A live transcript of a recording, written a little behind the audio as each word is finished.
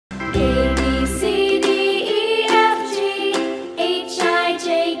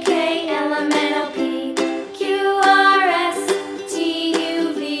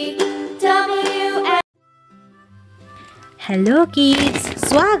Hello kids,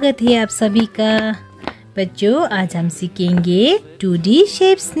 स्वागत है आप सभी का। बच्चों, आज हम सीखेंगे 2D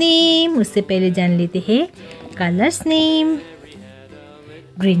शेप्स नेम। उससे पहले जान लेते हैं colours name.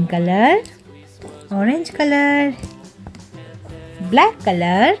 Green colour, orange colour, black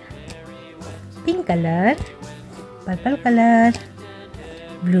colour, pink colour, purple colour,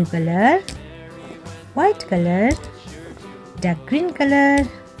 blue colour, white colour, dark green colour,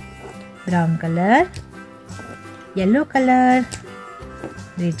 brown colour, yellow colour,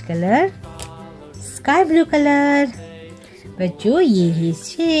 red colour, sky blue colour. बच्चों, ये है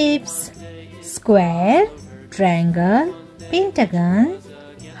shapes: square, triangle, pentagon,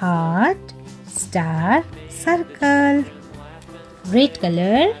 heart, star, circle. Red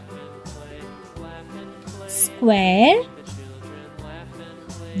colour, square,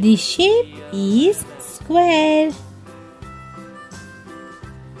 the shape is square.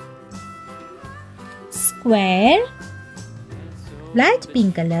 Square. Light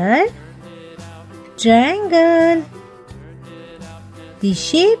pink color, triangle. The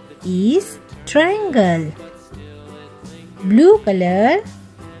shape is triangle. Blue color,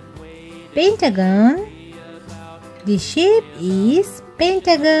 pentagon. The shape is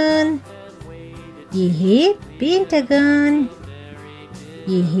pentagon. ये है pentagon.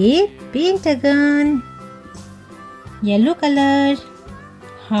 ये है pentagon. Yellow color,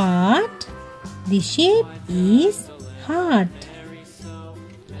 heart. The shape is heart.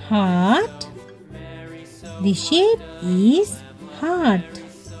 Heart. The shape is heart.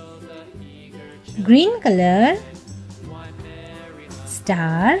 Green color,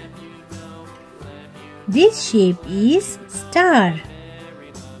 star. This shape is star.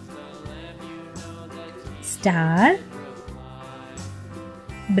 Star.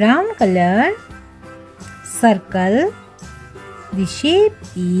 Brown color, circle. The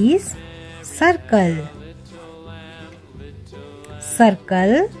shape is circle.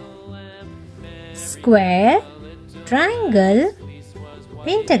 Circle. Square, triangle,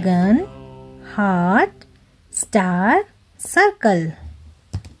 pentagon, heart, star, circle.